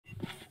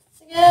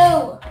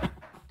Go.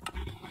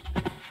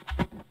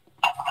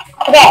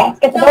 Okay, let's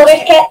get the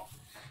builder's kit.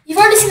 You've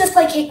already seen us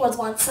play Cakewars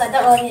once, so I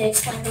don't really need to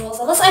explain the rules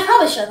of this. I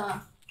probably should, huh?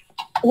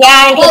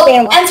 Yeah, in case they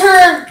don't.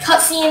 Enter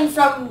cutscene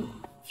from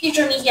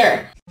future me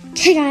here.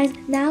 Okay guys,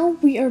 now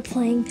we are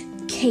playing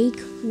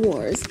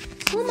Cakewars.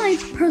 One of my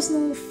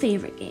personal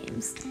favorite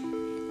games.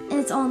 And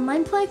it's on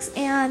Mineplex,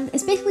 and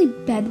it's basically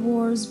Bed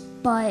Wars,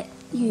 but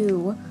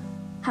you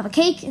have a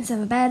cake instead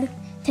of a bed.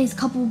 It takes a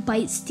couple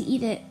bites to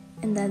eat it,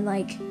 and then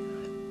like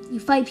you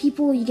fight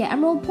people, you get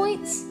emerald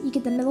points, you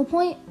get the middle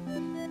point.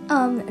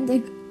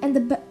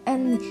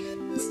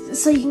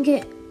 So you can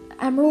get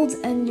emeralds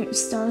and your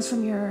stars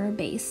from your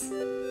base.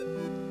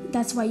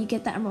 That's why you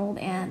get the emerald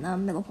and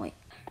middle point.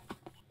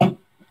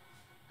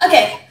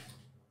 Okay.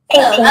 So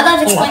now that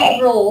I've explained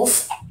the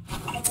rules,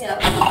 let's go.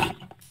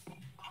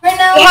 Right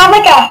now we have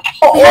like a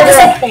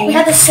we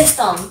have the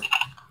system.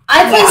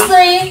 I place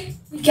 3,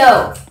 we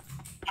go.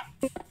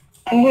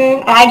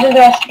 And I do the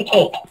rest of the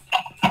cake.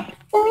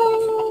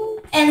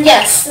 And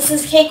yes, this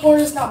is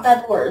Cakewars, not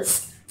Bed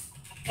Wars.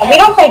 We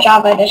don't play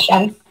Java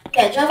Edition.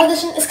 Yeah, Java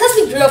Edition. It's because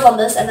we grew up on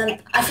this, and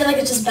then I feel like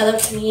it's just better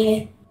to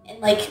me in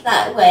like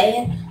that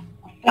way.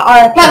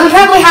 But we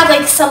probably have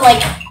like some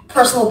like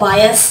personal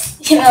bias,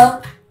 you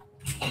know?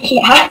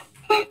 Yeah.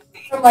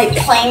 From like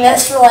playing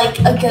this for like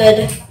a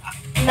good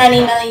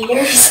many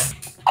years.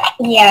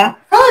 Yeah.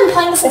 Probably been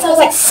playing this since I was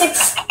like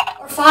 6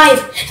 or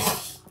 5.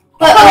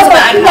 But I was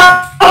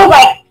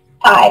like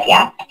 5,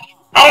 yeah.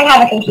 I don't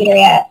have a computer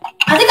yet.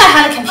 I think I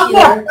had a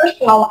computer.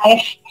 Personal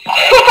life.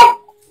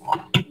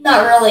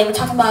 Not really. We're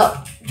talking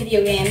about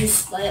video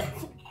games, but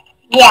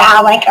yeah,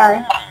 like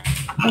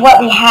what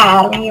we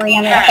had when we were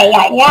younger. Okay,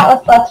 yeah.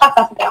 Let's talk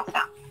about something else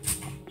now.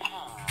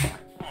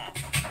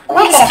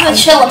 We just kind of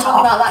chill and talk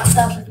about that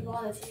stuff if you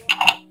wanted to.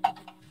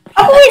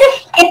 How can we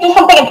just skip to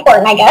something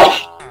important, I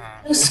guess?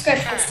 No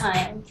script this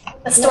time.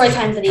 The story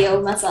time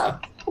video mess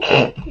up.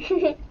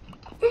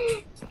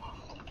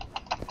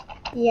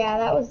 Yeah,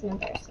 that was an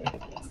embarrassing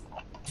video.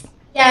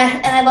 Yeah,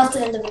 and I left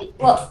it in the video.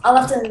 Well, I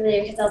left it in the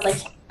video because I was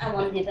like, I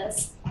want to do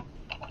this.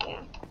 Yeah.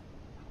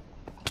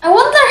 I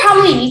wonder how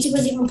many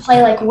YouTubers even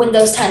play like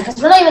Windows 10 because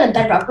we're not even in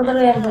Bedrock. We're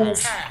literally on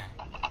Windows 10.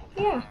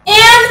 Yeah.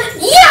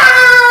 And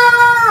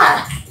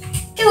yeah,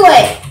 get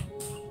away!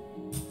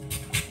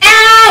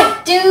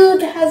 Ah,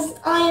 dude has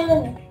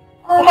iron.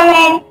 I'm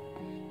coming.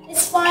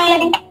 It's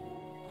fine.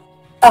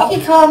 Oh, You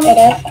can come. it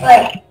is.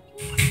 But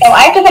So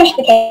I have to finish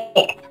the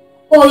cake.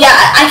 well,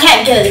 yeah, I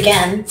can't get it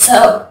again.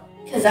 So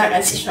because that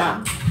guy's too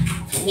strong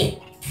for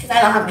me. Because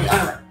I don't have any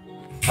armor.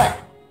 But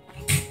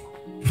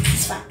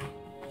it's fine.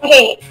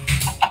 Okay.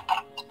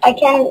 I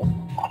can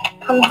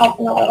come help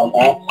in a little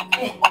bit.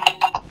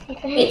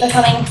 Okay. Wait, they're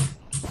coming.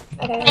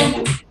 Okay,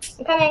 I'm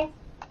coming.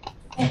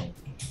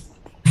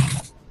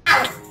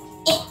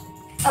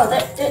 Oh,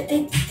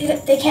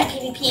 they can't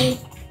PvP.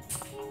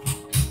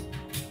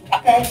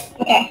 Okay.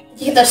 Okay. Did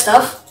you get their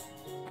stuff?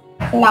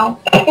 No.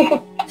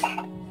 Oh.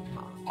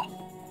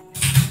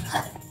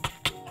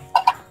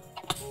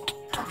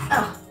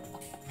 Ow.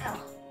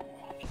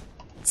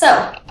 So,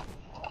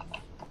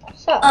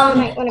 You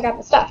might want to grab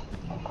the stuff.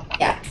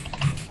 yeah.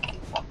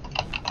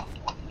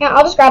 Yeah,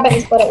 I'll just grab it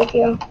and split it with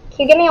you. Can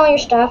you give me all your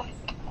stuff?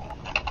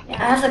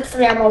 Yeah, I have like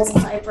 3 emeralds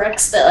and 5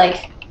 bricks, but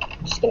like,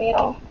 Just give me it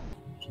all.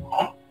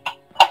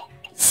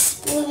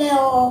 split it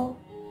all.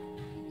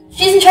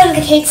 She's in charge of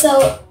the cake,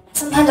 so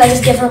sometimes I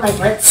just give her my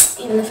bricks,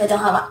 even if I don't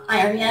have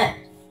iron yet.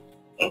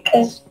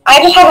 Because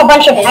I just have a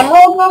bunch of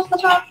emeralds most of the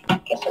time.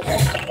 Okay, so they're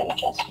stuck in the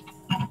chest.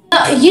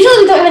 No, usually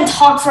we don't even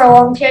talk for a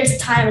long periods of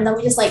time, and then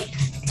we just like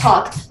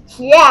talk.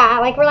 Yeah,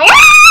 like we're like,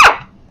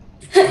 ah!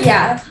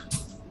 Yeah.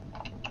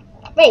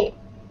 Wait,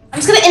 I'm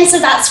just gonna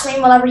insert that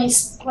screen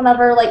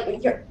whenever like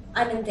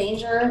I'm in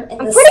danger. I'm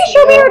pretty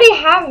sure we already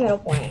have middle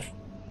point.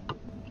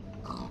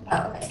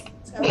 Oh, okay.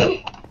 So,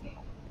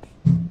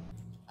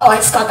 oh, I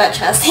just got that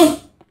chest.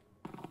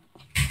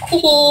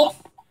 Hee.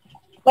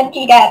 What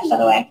did you get, by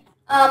the way?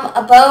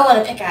 A bow and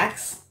a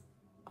pickaxe.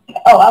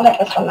 Oh, I'll get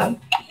this one then.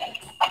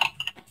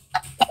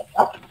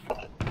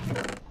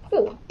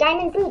 Ooh,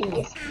 diamond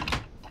booties.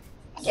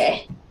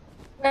 Okay.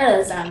 Where are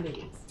those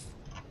zombies?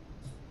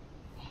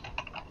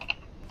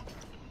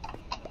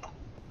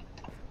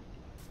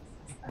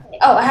 Okay.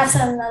 Oh, I have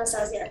some other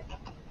stars here.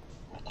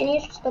 Can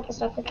you split the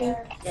stuff with me?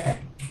 Yeah.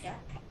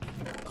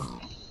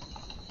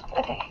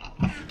 Okay.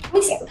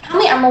 How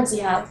many emeralds do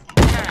you have?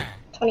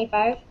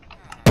 25.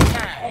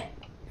 Okay.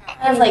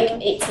 I have like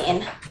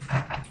 18. Okay.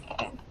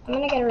 I'm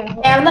gonna get a ring.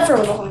 Yeah, I have enough for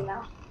a home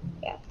now.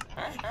 Yeah.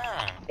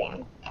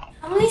 Bam.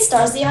 How many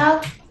stars do you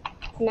have?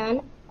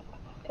 None.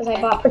 Because I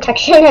bought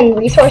protection and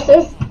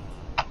resources.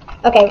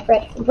 Okay,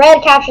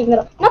 red captures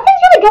middle.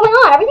 Nothing's really going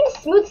on. Everything's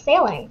smooth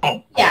sailing.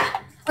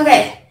 Yeah.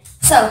 Okay.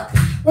 So,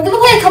 we're gonna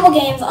play a couple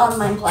games on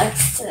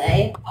Mineplex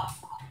today.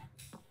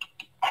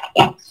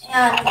 Yeah.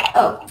 And,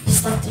 oh, you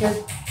just left your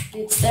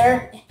boots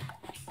there.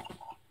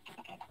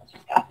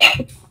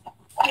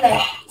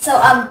 Okay, so,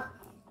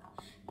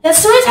 the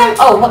story time,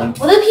 oh,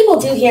 what do people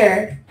do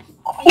here?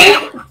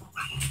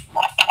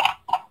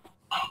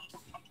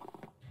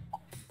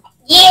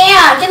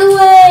 Yeah!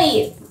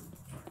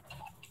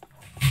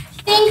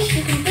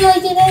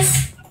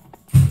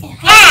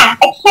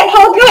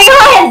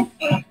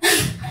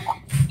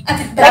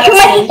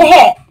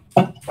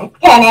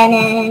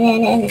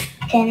 Okay, in the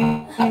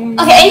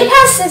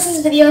past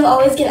 6's videos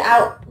always get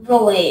out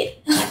real late.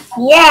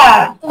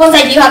 Yeah. The ones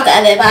I do have to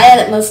edit, but I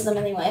edit most of them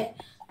anyway.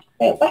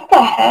 Wait, what the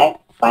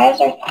heck? Why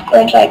is our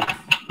fridge like...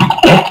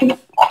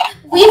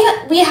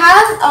 We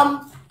have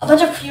a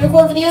bunch of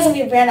pre-record videos and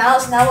we ran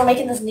out, so now we're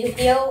making this new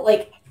video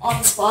like on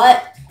the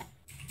spot.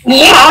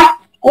 Yeah.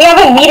 We have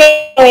a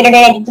meeting later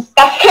today to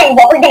discuss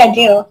what we're gonna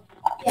do.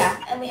 Yeah,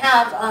 and we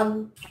have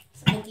some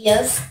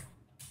ideas.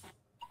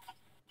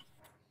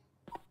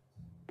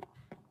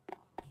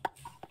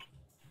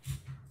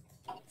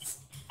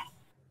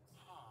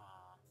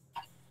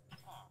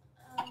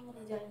 What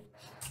are you doing?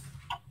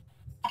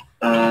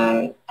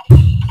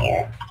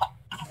 Here.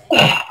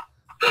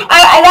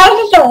 That was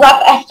just a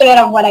rough estimate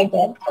of what I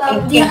did.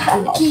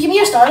 Can you give me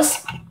your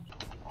stars?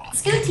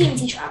 Let's get a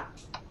TNT trap.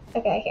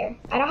 Okay, here.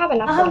 I don't have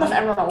enough. I don't have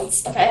enough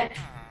emeralds. Okay.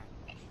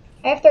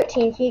 I have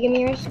 13. Can you give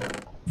me yours?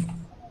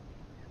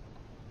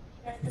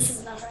 This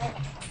is enough, right?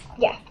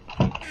 Yeah.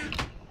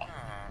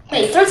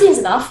 Wait, 13 is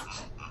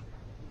enough.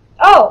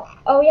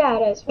 Oh yeah,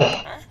 it is.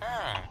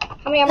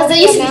 How many Because emeralds it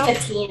do used you to have be now?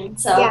 15,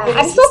 so... Yeah,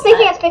 I'm still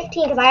thinking it's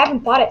 15 because I haven't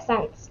bought it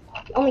since.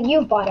 Only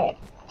you've bought it.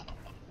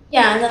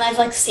 Yeah, and then I've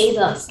like saved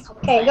us a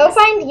couple Okay, times. go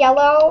find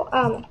yellow.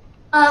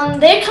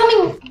 They're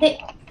coming...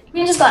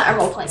 We just got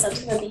emerald points, so I'm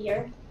just gonna be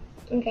here.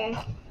 Okay.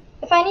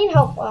 If I need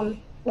help, well,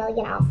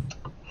 you know.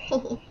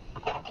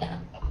 Yeah.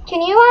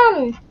 Can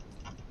you,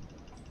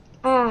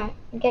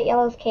 get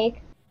yellow's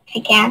cake? I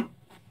can.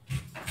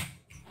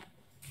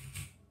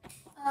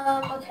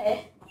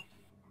 Okay.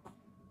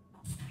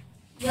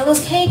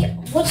 Yellow's cake,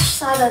 which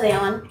side are they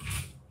on?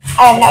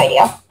 I have no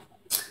idea.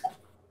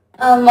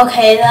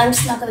 Okay, then I'm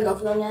just not gonna go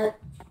for them yet.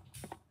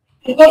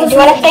 Do you want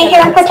to stay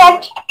here and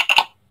protect?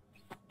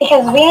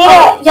 Because we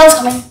need Yellow's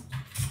coming.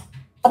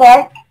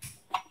 there.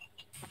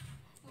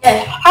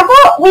 Okay. How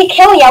about we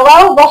kill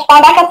yellow, we'll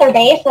spawn back at their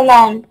base, and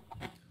then...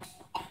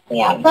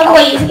 Yeah. By the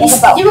way,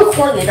 you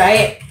recorded,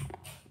 right?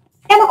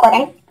 Yeah, I'm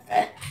recording.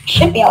 Okay.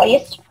 Should be, at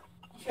least.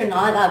 If you're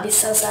not, that would be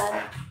so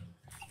sad.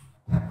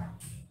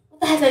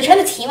 What the heck, they're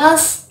trying to team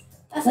us?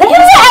 That's This is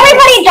what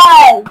everybody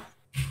does!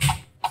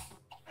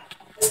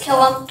 Just kill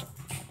them.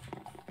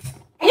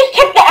 I just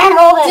took the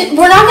emerald and... Dude,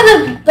 we're not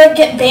gonna like,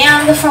 get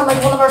banned from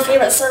like one of our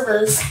favorite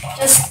servers.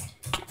 Just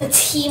to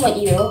team with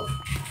you.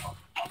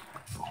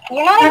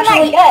 You're not even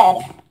that good.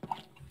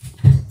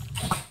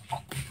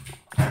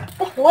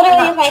 This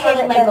literally is my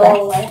favorite my server.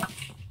 bow away.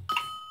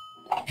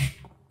 I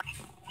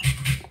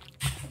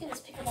can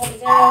just pick up all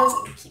these arrows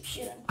and keep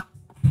shooting.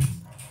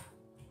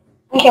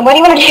 Okay, what do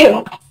you want to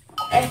do?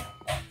 Okay.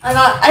 I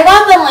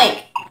got them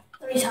like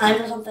 3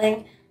 times or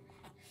something.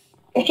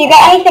 If you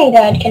got anything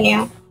good, can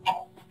you?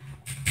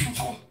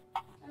 Okay.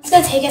 I'm just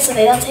gonna take it so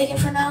they don't take it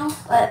for now.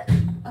 But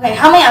okay,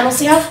 how many emeralds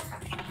do you have?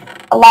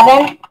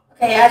 11.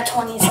 Okay, I have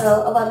 20,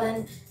 so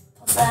 11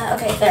 plus that.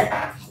 Okay,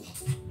 there.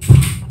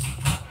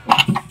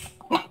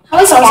 How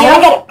many stars do you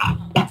have?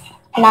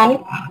 None.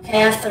 Okay,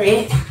 I have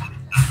 3.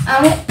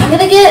 I'm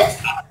gonna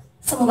get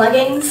some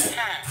leggings.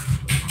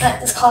 That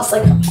just cost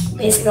like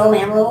basically all my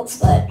emeralds,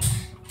 but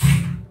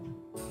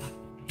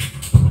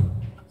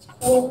it's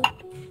cool.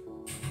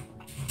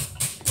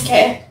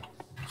 Okay.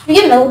 Should we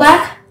get middle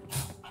back?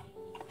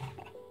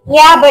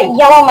 Yeah, but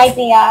yellow might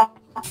be,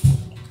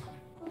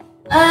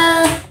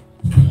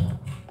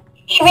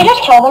 Should we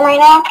just kill them right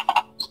now?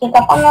 Sneak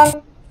up on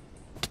them?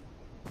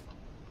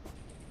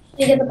 Should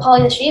we get the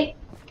poly the sheep?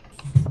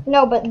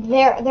 No, but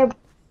they're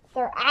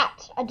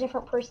at a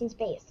different person's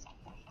base.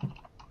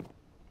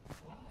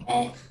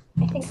 Okay.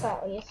 I think so,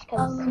 at least,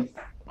 because I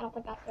don't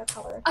think that's their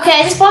color.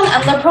 Okay, I just bought an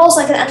ender pearl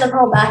so I can ender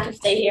pearl back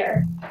if they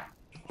hear.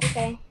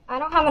 Okay. I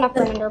don't have enough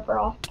for an ender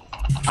pearl.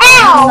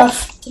 Ow!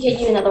 Enough to get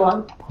you another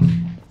one.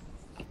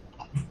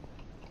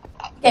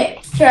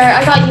 Okay, sure,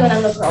 I got you an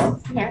ender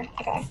pearl. Here.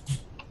 Okay.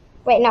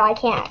 Wait, no, I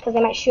can't, because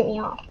they might shoot me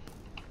off.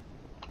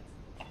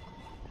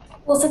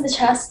 What's in the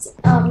chest?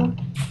 Do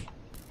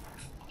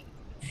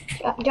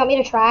you want me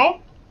to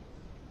try?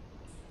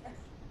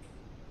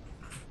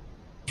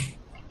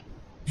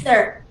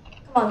 There.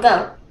 Come on,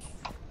 go.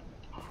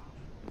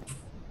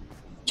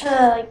 Try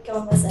to like go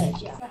on this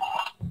edge, yeah.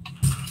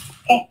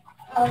 Okay.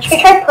 Should we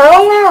try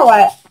pearl there or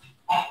what?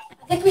 I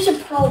think we should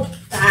pearl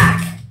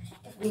back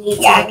if we need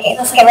to. Yeah, okay.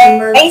 That's Okay, like an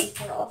ready? emergency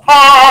pearl. We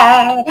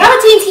have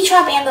a TNT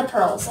trap and the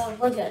pearl, so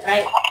we're good,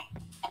 right?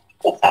 I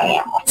think so,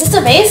 yeah. Is this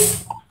their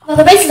base? No,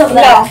 the base is over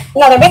there.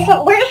 No, they're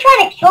basically, we're just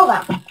trying to kill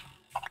them.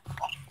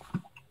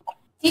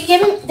 You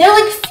give them, they're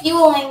like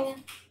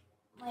fueling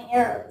my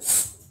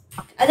arrows.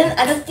 I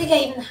don't think I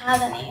even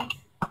have any.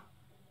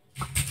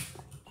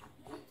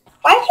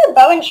 Why is your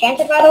bow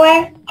enchanted, by the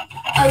way?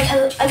 Oh,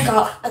 because I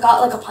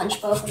got like a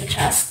punch bow from the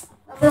chest.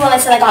 Remember when I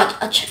said I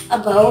got a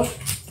bow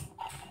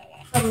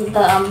from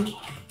the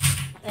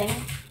thing?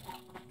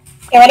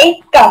 You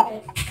ready?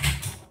 Go.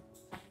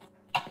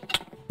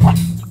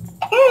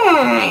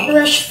 Okay.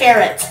 Irish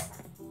ferret.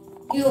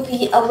 You will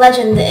be a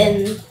legend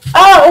in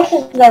Oh, this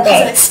is their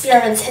Present base.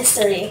 Experiments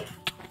history.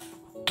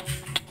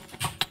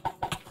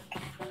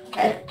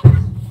 Okay.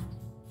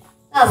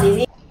 That was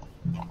easy.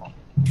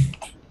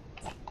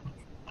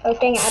 Oh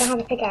dang it, I don't have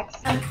a pickaxe.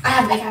 I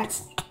have a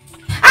pickaxe.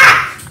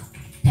 Ah!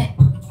 Okay.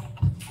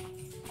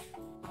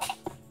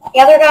 The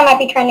other guy might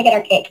be trying to get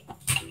our cake,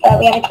 but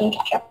we have a team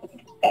catch up.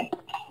 Okay.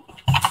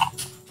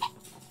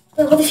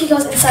 But what if he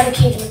goes inside the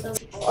cave with those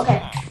people?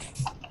 Okay.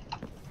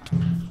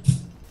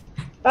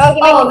 Oh,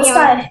 he might Oh, be this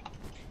beyond. guy.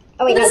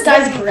 Oh wait, This no,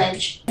 guy's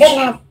bridge. Good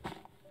now.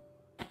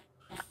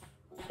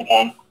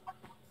 Okay.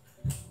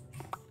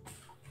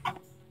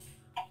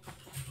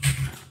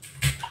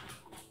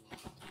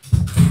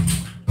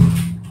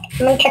 I'm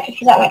gonna check if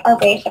he's at our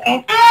base,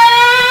 okay?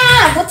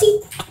 Ah! What's he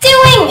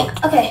doing?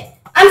 Okay.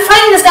 I'm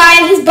fighting this guy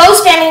and he's bow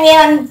spamming me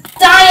and I'm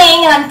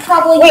dying and I'm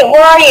probably Wait,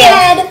 where are you?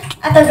 dead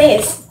at the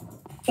base.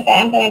 Okay,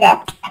 I'm gonna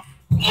go.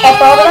 Should I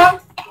throw over now?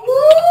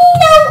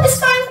 No, it's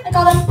fine. I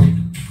got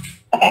him.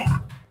 Okay.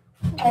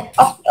 Okay.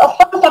 I'll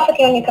throw stuff with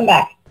you when you come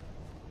back.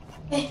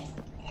 Okay.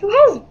 who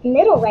has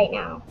middle right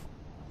now?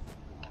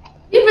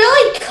 We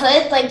really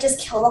could, like, just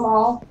kill them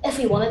all if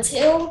we wanted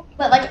to,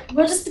 but, like,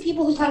 we're just the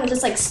people who kind of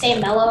just, like, stay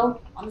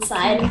mellow on the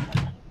side.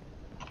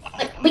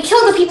 Like, we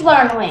kill the people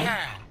that are annoying,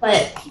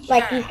 but...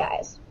 Like these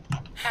guys.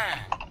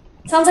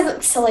 Sounds like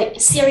a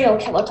serial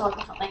killer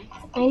talking something.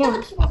 I Kill know.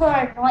 the people who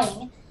are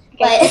annoying.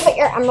 Okay, But- put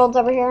your emeralds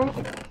over here.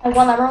 And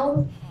one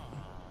emerald.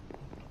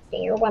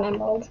 Okay, your one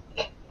emerald.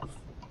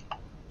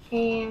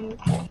 And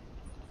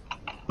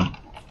I'm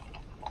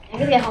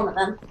gonna get home with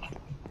them.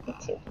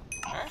 two.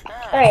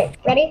 Alright,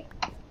 ready?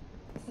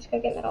 Let's go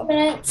get middle.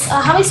 Minutes.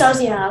 How many stars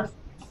do you have?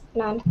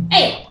 None.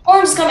 Hey,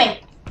 orange is coming.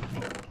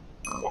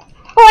 Oh,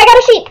 I got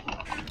a sheep!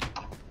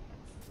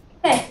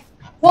 Okay.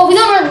 Well, we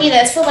don't really need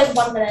it. It's for like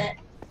 1 minute.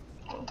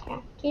 Okay.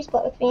 Can you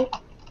split with me?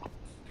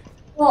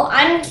 Well,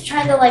 I'm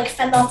trying to like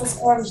fend off this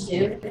orange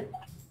dude.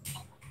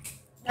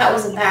 That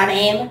was a bad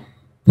aim.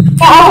 Yeah,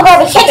 I'll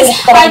grab a Can't second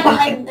just to hide put on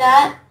behind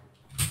that.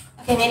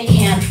 Okay, maybe you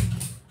can.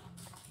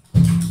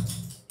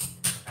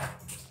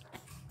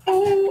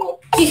 Do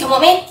you come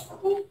with me?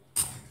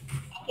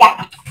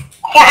 Yeah.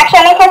 Yeah, actually,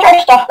 I'm gonna collect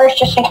our stuff first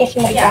just in case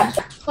somebody Yeah. grabs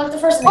it. Collect the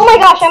first. Oh my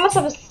gosh, I must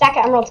have a stack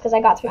of emeralds because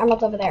I got some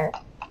emeralds over there.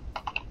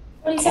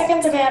 20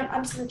 seconds. Okay,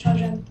 I'm just gonna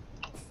charge in.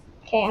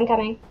 Okay, I'm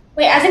coming.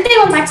 Wait, I think they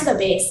went back to their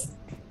base.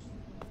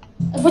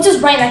 Which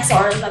is right next to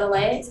ours, by the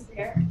way. It's over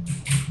here.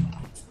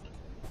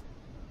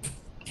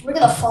 We're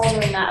gonna fall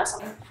doing that or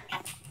something.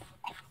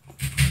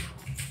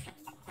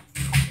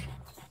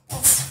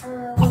 That's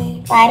for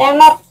me. Light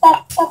him up.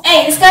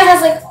 Hey, this guy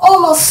has like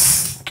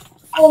almost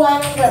full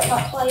diamond, but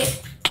not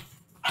quite.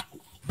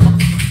 He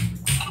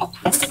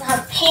doesn't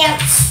have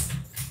pants.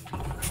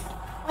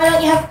 Why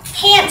don't you have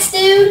pants,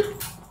 dude?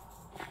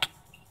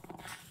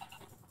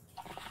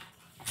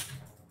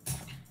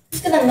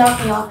 He's gonna knock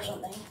me off or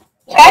something.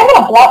 This guy's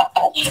gonna block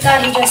us. The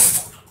guy who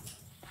just...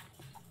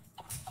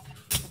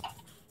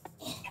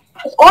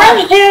 This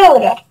orange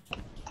dude!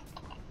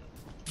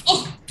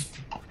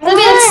 I'm gonna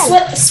be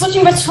like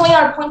switching between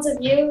our points of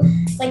view,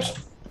 like,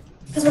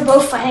 because we're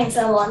both fighting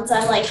someone, so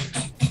I'm like,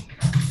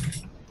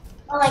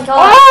 oh my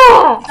god.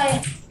 Ah!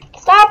 Okay.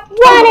 Stop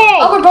running!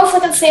 Oh, we're both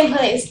like in the same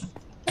place.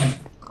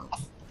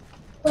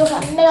 We're both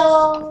at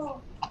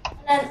middle, and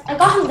then I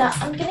got him down.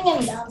 I'm getting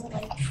him down to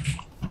like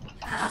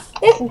half.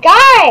 This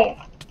guy!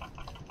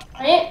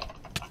 Right?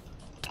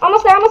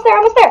 Almost there, almost there,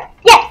 almost there!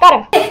 Yeah, got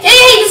him! Hey,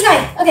 this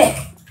guy. Okay.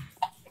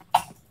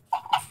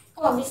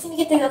 Come on, we just need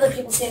to get the other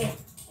people too. Like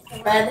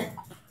the red.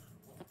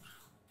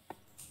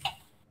 I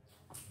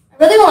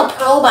really want a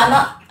pearl, but I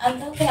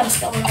don't think I'm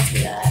skilled enough to do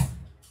that.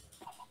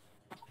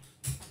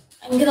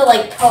 I'm gonna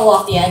like pearl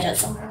off the edge at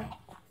some point.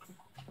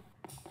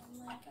 Oh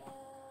my god.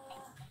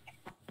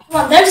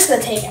 Come on, they're just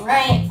gonna take him,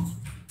 right?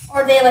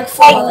 Or are they like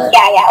full of it?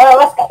 Yeah. Oh,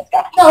 let's go.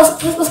 No, let's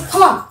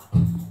come on.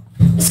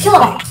 Let's kill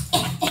him.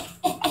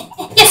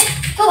 Yes,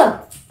 kill him.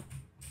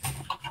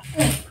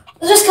 Okay,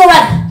 let's just kill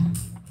red.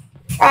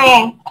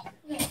 Trying.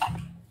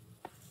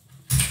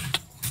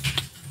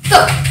 Go!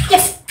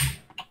 Yes!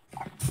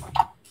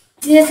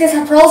 Do these guys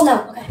have pearls?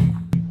 No. Okay.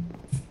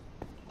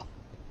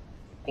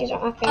 These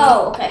are okay.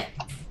 Oh, okay.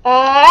 No!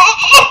 Ah!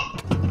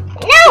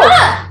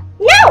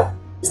 No!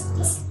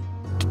 That's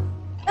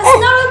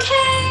not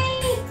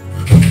okay!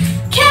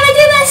 Can I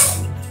do this?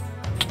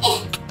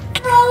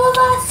 For all of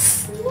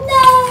us?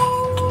 No!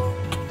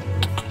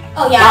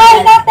 Oh, yeah,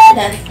 I'm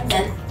dead. I'm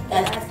dead. I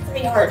have 3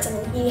 hearts, and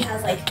he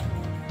has like...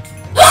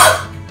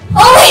 Oh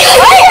my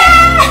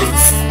god!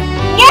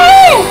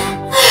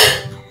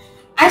 Yes!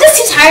 I'm just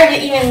too tired to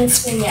even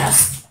scream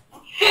yes.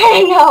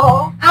 I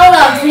know. I don't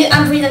know,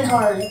 I'm breathing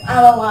hard. I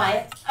don't know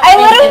why. I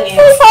literally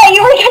thought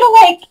you were gonna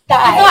like I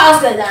die. thought I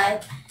was gonna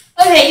die.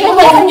 Okay, you wanna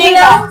play the game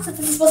now? Since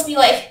this is supposed to be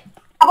like...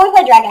 I'm gonna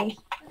play dragons.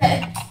 Okay,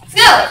 let's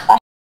go!